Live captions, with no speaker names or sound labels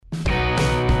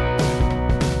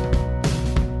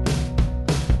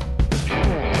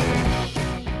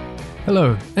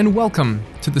Hello, and welcome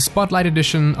to the Spotlight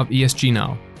edition of ESG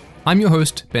Now. I'm your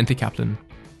host, Bente Kaplan.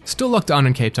 Still locked down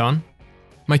in Cape Town.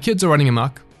 My kids are running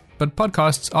amok, but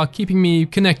podcasts are keeping me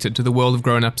connected to the world of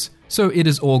grown-ups, so it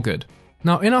is all good.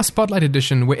 Now, in our Spotlight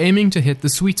edition, we're aiming to hit the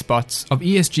sweet spots of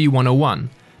ESG 101,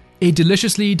 a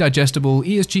deliciously digestible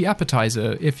ESG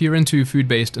appetizer if you're into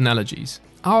food-based analogies.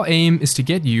 Our aim is to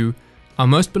get you, our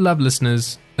most beloved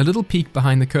listeners, a little peek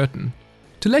behind the curtain,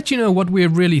 to let you know what we're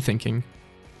really thinking,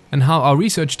 and how our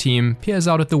research team peers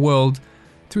out at the world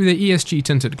through their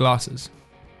ESG-tinted glasses.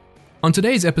 On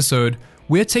today's episode,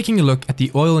 we're taking a look at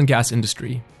the oil and gas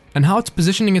industry, and how it's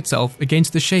positioning itself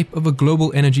against the shape of a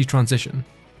global energy transition.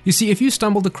 You see, if you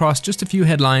stumbled across just a few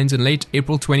headlines in late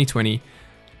April 2020,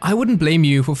 I wouldn't blame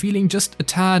you for feeling just a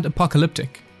tad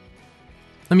apocalyptic.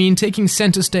 I mean, taking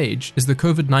center stage is the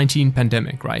COVID-19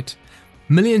 pandemic, right?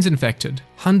 Millions infected,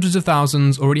 hundreds of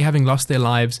thousands already having lost their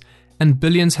lives, and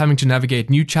billions having to navigate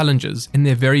new challenges in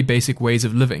their very basic ways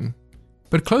of living.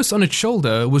 But close on its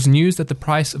shoulder was news that the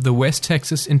price of the West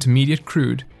Texas Intermediate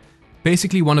crude,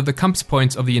 basically one of the compass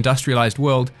points of the industrialized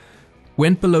world,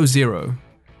 went below zero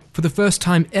for the first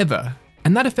time ever,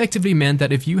 and that effectively meant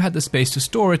that if you had the space to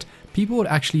store it, people would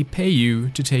actually pay you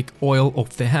to take oil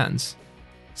off their hands.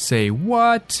 Say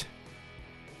what?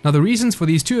 Now, the reasons for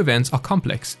these two events are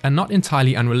complex and not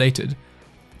entirely unrelated.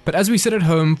 But as we sit at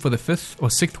home for the 5th or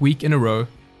 6th week in a row,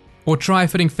 or try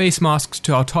fitting face masks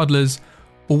to our toddlers,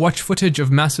 or watch footage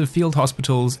of massive field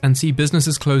hospitals and see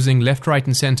businesses closing left, right,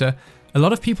 and center, a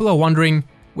lot of people are wondering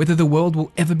whether the world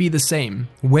will ever be the same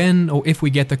when or if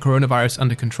we get the coronavirus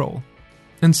under control.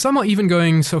 And some are even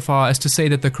going so far as to say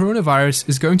that the coronavirus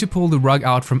is going to pull the rug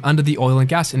out from under the oil and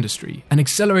gas industry and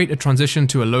accelerate a transition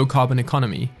to a low-carbon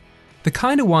economy, the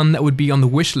kind of one that would be on the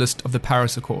wish list of the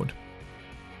Paris Accord.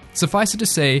 Suffice it to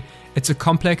say, it's a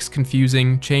complex,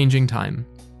 confusing, changing time,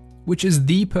 which is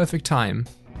the perfect time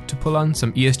to pull on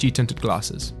some ESG-tinted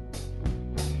glasses.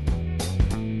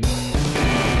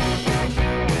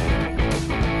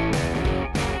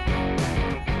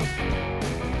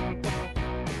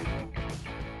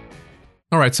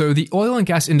 Alright, so the oil and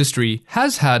gas industry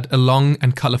has had a long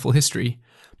and colorful history,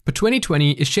 but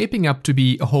 2020 is shaping up to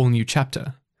be a whole new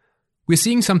chapter. We're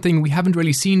seeing something we haven't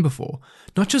really seen before,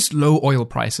 not just low oil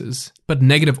prices, but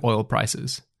negative oil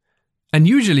prices. And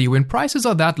usually when prices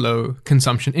are that low,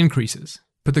 consumption increases.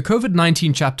 But the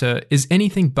COVID-19 chapter is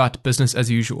anything but business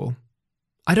as usual.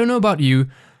 I don't know about you,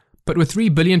 but with 3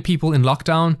 billion people in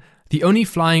lockdown, the only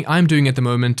flying I'm doing at the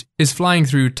moment is flying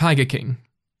through Tiger King,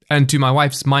 and to my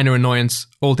wife's minor annoyance,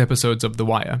 old episodes of The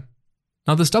Wire.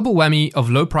 Now, this double whammy of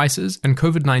low prices and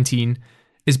COVID-19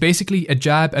 is basically a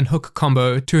jab and hook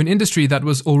combo to an industry that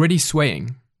was already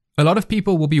swaying. A lot of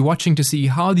people will be watching to see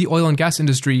how the oil and gas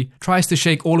industry tries to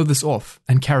shake all of this off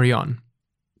and carry on.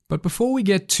 But before we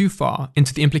get too far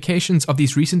into the implications of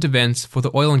these recent events for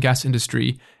the oil and gas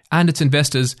industry and its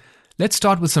investors, let's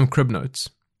start with some crib notes.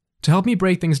 To help me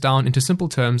break things down into simple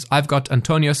terms, I've got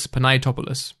Antonios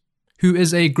Panayotopoulos, who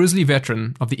is a grizzly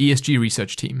veteran of the ESG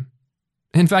research team.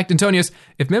 In fact, Antonios,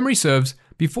 if memory serves,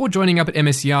 before joining up at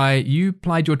MSCI, you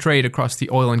plied your trade across the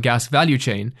oil and gas value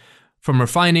chain, from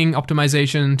refining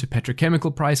optimization to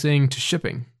petrochemical pricing to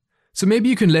shipping. So maybe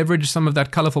you can leverage some of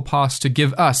that colorful past to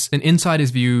give us an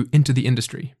insider's view into the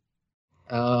industry.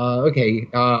 Okay,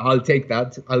 I'll take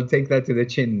that. I'll take that to the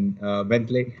chin,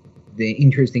 Bentley. The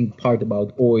interesting part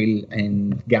about oil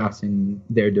and gas and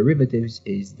their derivatives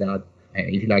is that,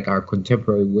 if you like, our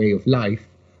contemporary way of life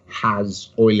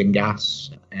has oil and gas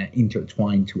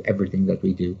intertwined to everything that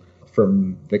we do.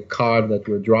 From the car that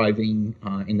we're driving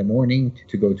in the morning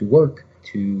to go to work,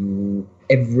 to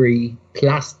every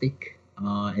plastic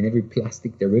and every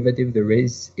plastic derivative there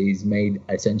is made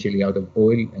essentially out of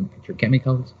oil and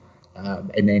petrochemicals.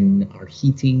 And then our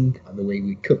heating, the way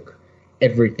we cook,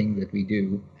 everything that we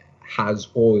do has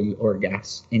oil or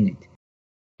gas in it.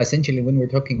 Essentially, when we're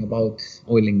talking about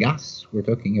oil and gas, we're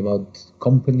talking about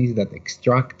companies that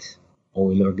extract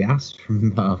oil or gas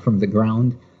from the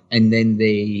ground, and then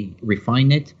they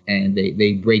refine it and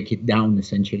they break it down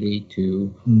essentially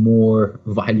to more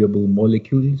valuable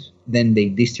molecules. Then they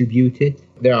distribute it.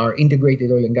 There are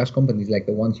integrated oil and gas companies like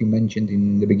the ones you mentioned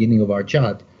in the beginning of our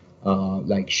chat,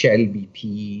 like Shell,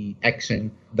 BP, Exxon,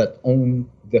 that own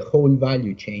the whole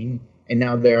value chain. And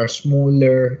now there are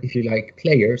smaller, if you like,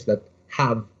 players that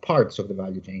have parts of the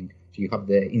value chain. So you have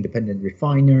the independent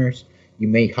refiners, you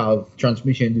may have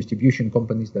transmission and distribution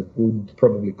companies that would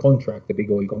probably contract the big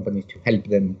oil companies to help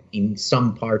them in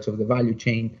some parts of the value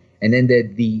chain. And then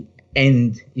the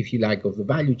end, if you like, of the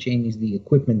value chain is the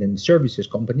equipment and services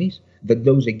companies, that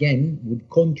those again would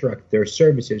contract their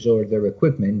services or their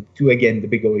equipment to, again, the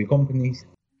big oil companies.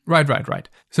 Right.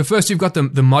 So first you've got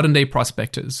the modern day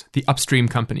prospectors, the upstream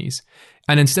companies.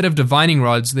 And instead of divining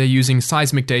rods, they're using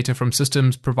seismic data from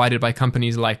systems provided by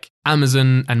companies like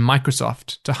Amazon and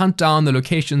Microsoft to hunt down the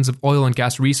locations of oil and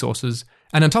gas resources.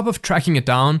 And on top of tracking it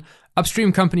down,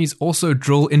 upstream companies also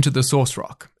drill into the source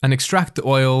rock and extract the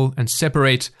oil and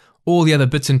separate all the other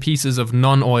bits and pieces of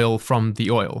non-oil from the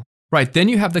oil. Right, then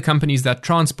you have the companies that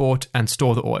transport and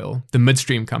store the oil, the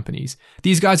midstream companies.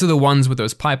 These guys are the ones with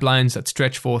those pipelines that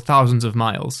stretch for thousands of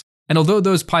miles. And although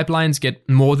those pipelines get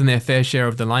more than their fair share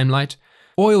of the limelight,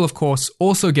 oil, of course,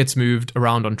 also gets moved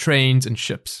around on trains and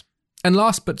ships. And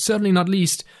last but certainly not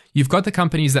least, you've got the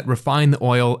companies that refine the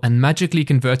oil and magically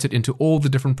convert it into all the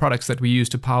different products that we use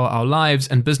to power our lives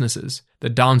and businesses, the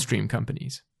downstream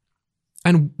companies.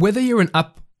 And whether you're an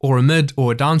up or a mid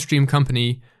or a downstream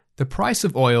company, the price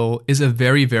of oil is a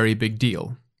very, very big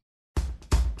deal.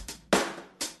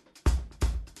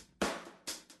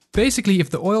 Basically, if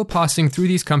the oil passing through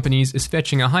these companies is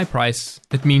fetching a high price,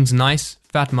 it means nice,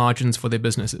 fat margins for their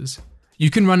businesses.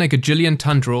 You can run a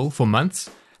gajillion-ton drill for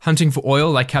months, hunting for oil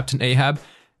like Captain Ahab,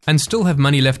 and still have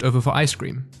money left over for ice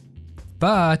cream.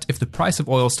 But if the price of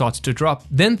oil starts to drop,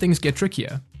 then things get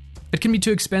trickier. It can be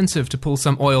too expensive to pull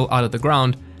some oil out of the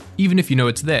ground, even if you know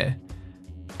it's there.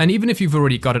 And even if you've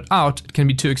already got it out, it can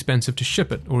be too expensive to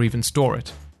ship it or even store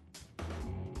it.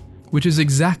 Which is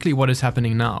exactly what is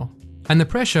happening now. And the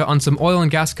pressure on some oil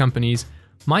and gas companies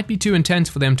might be too intense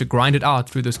for them to grind it out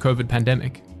through this COVID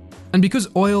pandemic. And because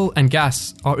oil and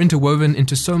gas are interwoven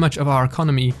into so much of our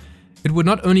economy, it would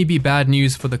not only be bad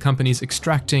news for the companies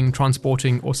extracting,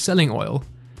 transporting, or selling oil,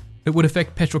 it would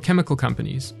affect petrochemical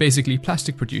companies, basically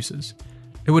plastic producers.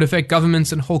 It would affect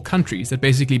governments and whole countries that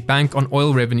basically bank on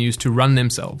oil revenues to run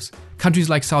themselves. Countries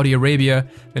like Saudi Arabia,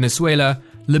 Venezuela,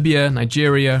 Libya,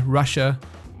 Nigeria, Russia.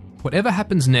 Whatever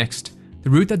happens next, the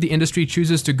route that the industry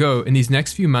chooses to go in these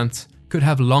next few months could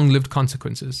have long-lived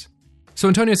consequences. So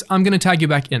Antonius, I'm going to tag you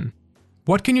back in.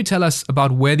 What can you tell us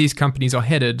about where these companies are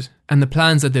headed and the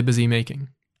plans that they're busy making?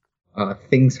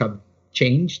 Things have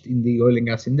changed in the oil and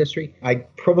gas industry. I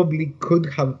probably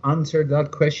could have answered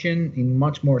that question in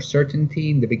much more certainty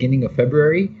in the beginning of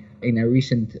February. In a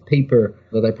recent paper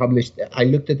that I published, I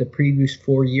looked at the previous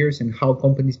 4 years and how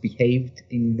companies behaved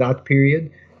in that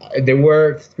period. There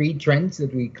were three trends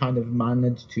that we kind of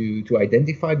managed to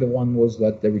identify. The one was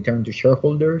that the return to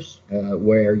shareholders,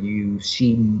 where you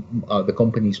see the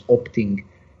companies opting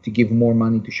to give more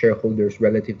money to shareholders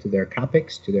relative to their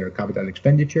capex, to their capital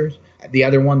expenditures. The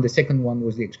second one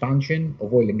was the expansion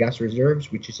of oil and gas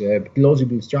reserves, which is a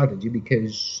plausible strategy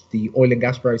because the oil and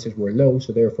gas prices were low,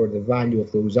 so therefore the value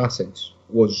of those assets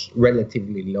was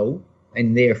relatively low.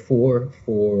 And therefore,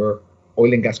 for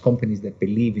oil and gas companies that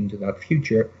believe into that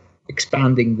future,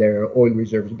 expanding their oil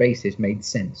reserves basis made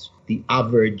sense. The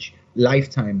average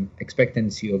lifetime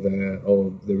expectancy of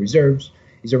the reserves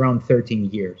is around 13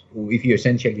 years. If you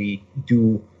essentially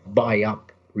do buy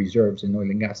up reserves in oil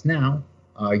and gas now,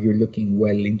 you're looking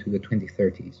well into the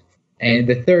 2030s. And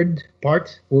the third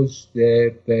part was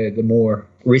the more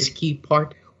risky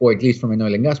part, or at least from an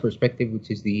oil and gas perspective,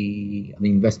 which is the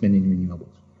investment in renewables.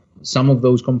 Some of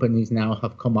those companies now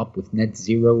have come up with net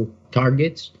zero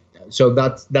targets. So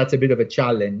that's a bit of a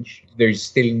challenge. There's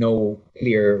still no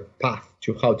clear path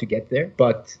to how to get there.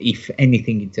 But if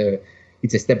anything,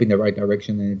 it's a step in the right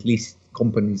direction, and at least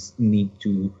companies need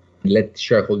to let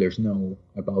shareholders know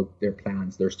about their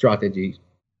plans, their strategies.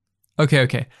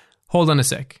 Okay. Hold on a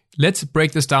sec. Let's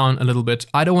break this down a little bit.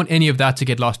 I don't want any of that to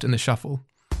get lost in the shuffle.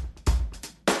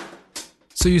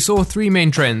 So you saw three main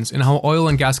trends in how oil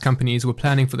and gas companies were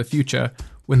planning for the future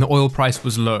when the oil price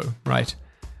was low, right?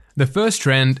 The first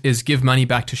trend is give money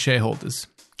back to shareholders.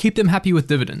 Keep them happy with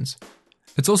dividends.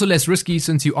 It's also less risky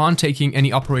since you aren't taking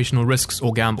any operational risks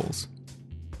or gambles.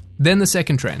 Then the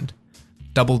second trend,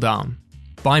 double down.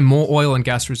 Buy more oil and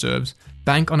gas reserves,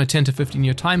 bank on a 10 to 15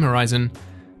 year time horizon,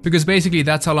 because basically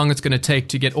that's how long it's going to take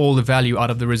to get all the value out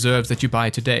of the reserves that you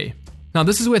buy today. Now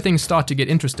this is where things start to get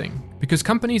interesting, because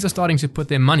companies are starting to put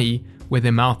their money where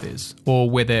their mouth is, or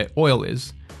where their oil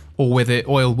is, or where their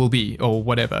oil will be, or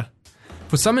whatever.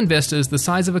 For some investors, the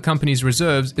size of a company's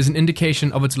reserves is an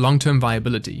indication of its long-term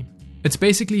viability. It's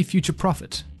basically future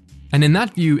profit. And in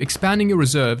that view, expanding your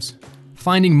reserves,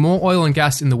 finding more oil and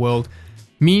gas in the world,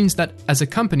 means that as a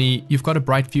company, you've got a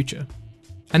bright future.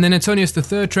 And then Antonius, the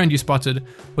third trend you spotted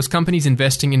was companies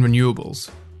investing in renewables.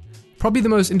 Probably the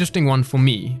most interesting one for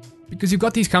me, because you've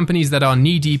got these companies that are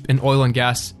knee-deep in oil and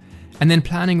gas, and then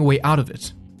planning a way out of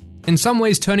it. In some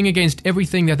ways turning against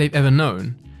everything that they've ever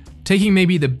known, taking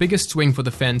maybe the biggest swing for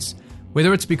the fence,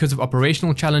 whether it's because of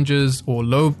operational challenges or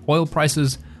low oil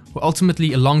prices, or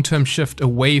ultimately a long-term shift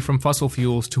away from fossil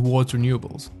fuels towards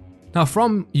renewables. Now,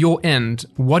 from your end,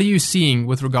 what are you seeing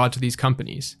with regard to these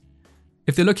companies?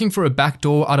 If they're looking for a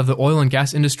backdoor out of the oil and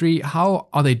gas industry, how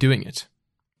are they doing it?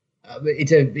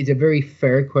 It's a very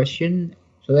fair question.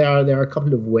 So there are a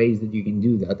couple of ways that you can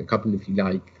do that. A couple, if you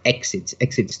like,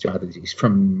 exit strategies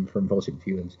from fossil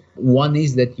fuels. One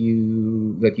is that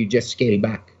you just scale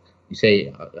back. You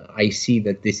say, I see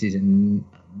that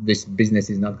this business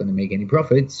is not going to make any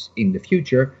profits in the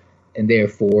future, and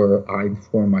therefore I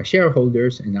inform my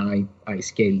shareholders and I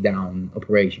scale down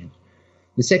operations.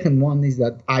 The second one is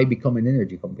that I become an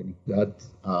energy company that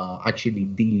actually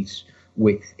deals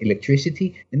with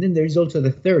electricity. And then there's also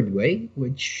the third way,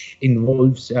 which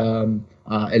involves a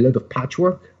lot of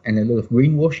patchwork and a lot of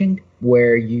greenwashing,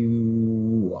 where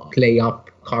you play up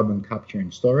carbon capture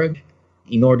and storage.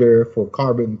 In order for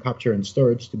carbon capture and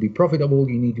storage to be profitable,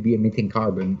 you need to be emitting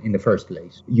carbon in the first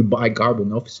place. You buy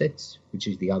carbon offsets, which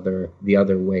is the other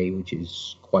way, which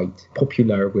is quite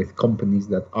popular with companies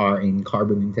that are in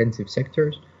carbon-intensive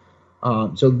sectors.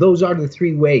 So those are the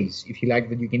three ways, if you like,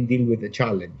 that you can deal with the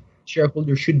challenge.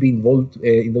 Shareholders should be involved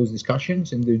in those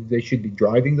discussions, and they should be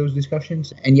driving those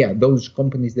discussions. And yeah, those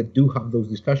companies that do have those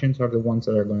discussions are the ones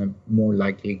that are more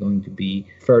likely going to be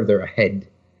further ahead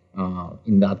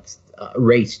in that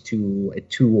race to a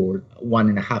 2 or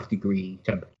 1.5 degree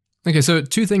temperature. Okay, so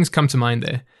two things come to mind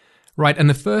there, right? And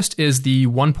the first is the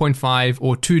 1.5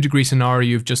 or 2 degree scenario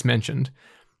you've just mentioned.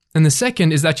 And the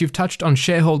second is that you've touched on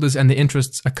shareholders and their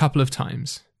interests a couple of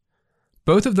times.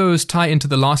 Both of those tie into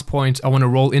the last point I want to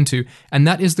roll into, and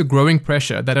that is the growing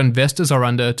pressure that investors are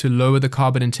under to lower the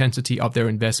carbon intensity of their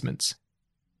investments.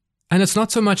 And it's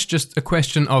not so much just a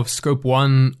question of Scope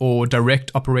 1 or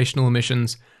direct operational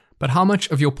emissions, but how much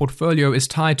of your portfolio is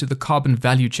tied to the carbon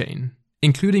value chain,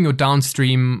 including your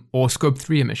downstream or Scope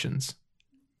 3 emissions.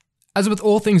 As with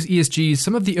all things ESG,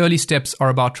 some of the early steps are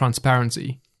about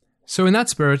transparency. So in that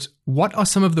spirit, what are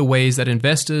some of the ways that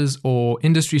investors or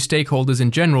industry stakeholders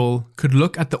in general could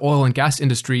look at the oil and gas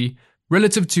industry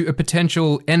relative to a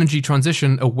potential energy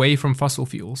transition away from fossil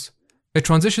fuels? A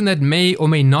transition that may or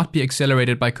may not be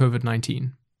accelerated by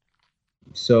COVID-19.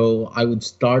 So I would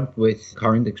start with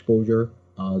current exposure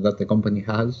that the company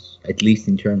has, at least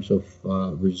in terms of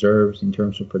reserves, in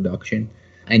terms of production.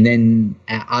 And then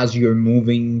as you're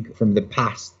moving from the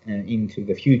past into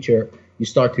the future, you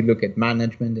start to look at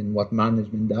management and what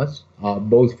management does,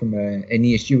 both from an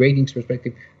ESG ratings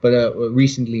perspective. But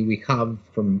recently we have,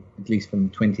 at least from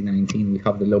 2019, we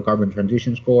have the low carbon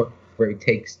transition score, where it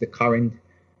takes the current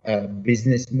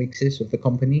business mixes of the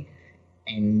company,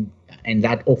 and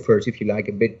that offers, if you like,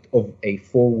 a bit of a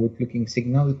forward-looking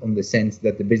signal, on the sense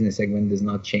that the business segment does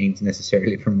not change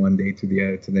necessarily from one day to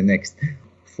the next.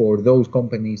 For those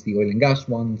companies, the oil and gas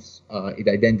ones, it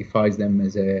identifies them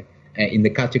as in the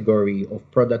category of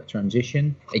product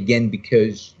transition, again,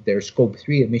 because their Scope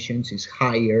 3 emissions is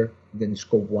higher than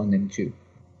Scope 1 and 2.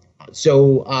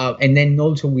 So, and then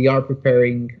also we've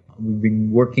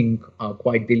been working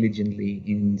quite diligently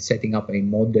in setting up a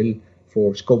model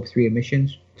for Scope 3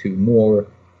 emissions to more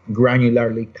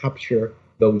granularly capture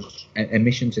those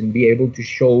emissions and be able to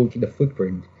show the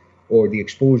footprint or the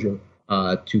exposure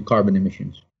to carbon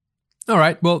emissions. All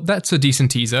right, well, that's a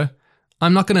decent teaser.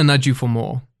 I'm not going to nudge you for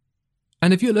more.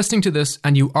 And if you're listening to this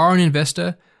and you are an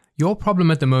investor, your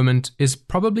problem at the moment is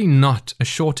probably not a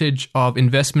shortage of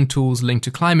investment tools linked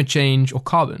to climate change or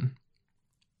carbon.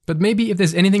 But maybe if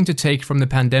there's anything to take from the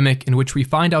pandemic in which we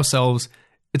find ourselves,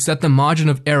 it's that the margin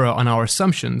of error on our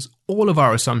assumptions, all of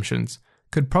our assumptions,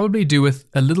 could probably do with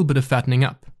a little bit of fattening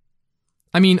up.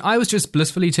 I mean, I was just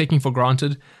blissfully taking for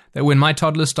granted that when my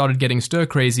toddlers started getting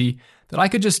stir-crazy, that I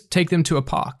could just take them to a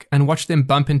park and watch them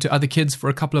bump into other kids for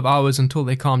a couple of hours until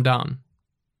they calm down.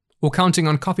 Or counting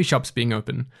on coffee shops being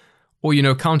open, or,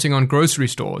 counting on grocery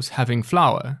stores having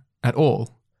flour at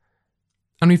all.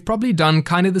 And we've probably done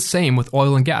kind of the same with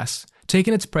oil and gas,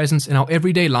 taken its presence in our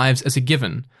everyday lives as a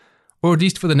given, or at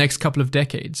least for the next couple of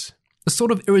decades, a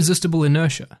sort of irresistible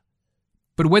inertia.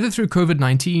 But whether through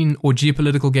COVID-19 or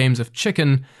geopolitical games of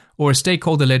chicken, or a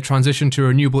stakeholder-led transition to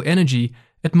renewable energy,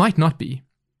 it might not be.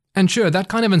 And sure, that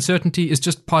kind of uncertainty is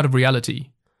just part of reality.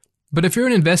 But if you're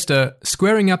an investor,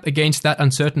 squaring up against that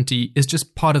uncertainty is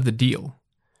just part of the deal.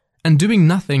 And doing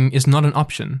nothing is not an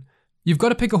option. You've got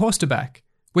to pick a horse to back,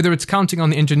 whether it's counting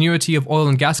on the ingenuity of oil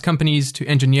and gas companies to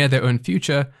engineer their own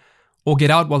future, or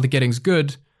get out while the getting's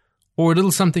good, or a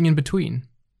little something in between.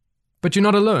 But you're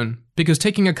not alone, because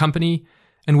taking a company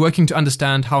and working to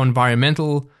understand how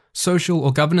environmental, social,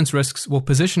 or governance risks will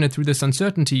position it through this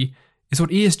uncertainty is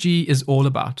what ESG is all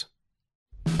about.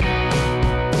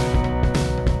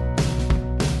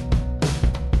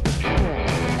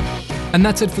 And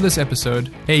that's it for this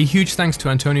episode. A huge thanks to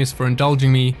Antonius for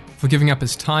indulging me, for giving up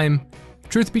his time.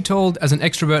 Truth be told, as an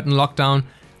extrovert in lockdown,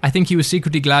 I think he was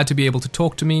secretly glad to be able to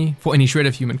talk to me for any shred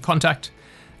of human contact.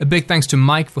 A big thanks to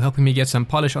Mike for helping me get some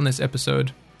polish on this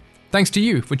episode. Thanks to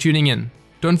you for tuning in.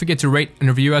 Don't forget to rate and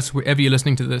review us wherever you're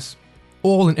listening to this.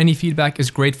 All and any feedback is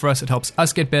great for us. It helps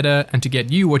us get better and to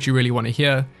get you what you really want to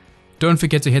hear. Don't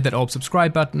forget to hit that old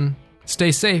subscribe button.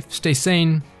 Stay safe, stay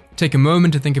sane. Take a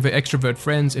moment to think of your extrovert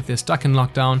friends if they're stuck in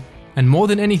lockdown. And more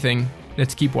than anything,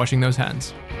 let's keep washing those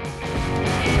hands.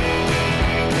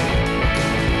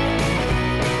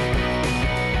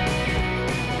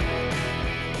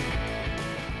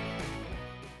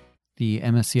 The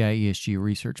MSCI ESG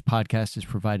Research podcast is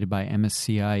provided by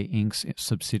MSCI Inc.'s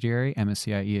subsidiary,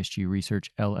 MSCI ESG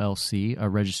Research LLC, a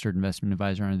registered investment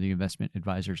advisor under the Investment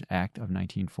Advisors Act of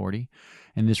 1940.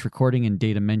 And this recording and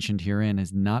data mentioned herein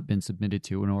has not been submitted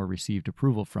to nor received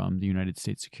approval from the United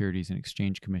States Securities and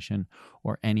Exchange Commission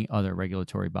or any other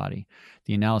regulatory body.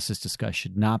 The analysis discussed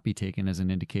should not be taken as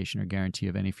an indication or guarantee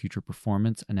of any future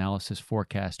performance, analysis,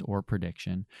 forecast, or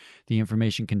prediction. The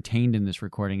information contained in this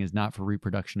recording is not for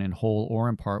reproduction in whole or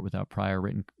in part without prior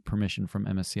written permission from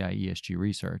MSCI ESG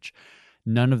Research.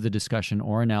 None of the discussion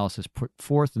or analysis put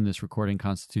forth in this recording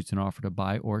constitutes an offer to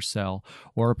buy or sell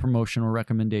or a promotion or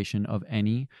recommendation of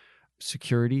any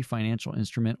security, financial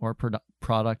instrument, or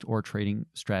product or trading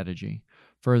strategy.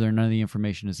 Further, none of the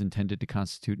information is intended to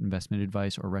constitute investment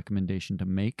advice or recommendation to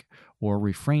make or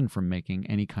refrain from making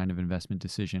any kind of investment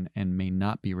decision and may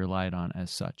not be relied on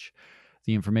as such.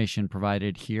 The information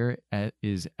provided here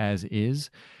is as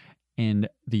is, and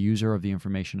the user of the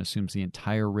information assumes the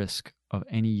entire risk of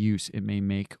any use it may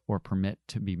make or permit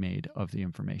to be made of the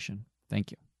information.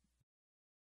 Thank you.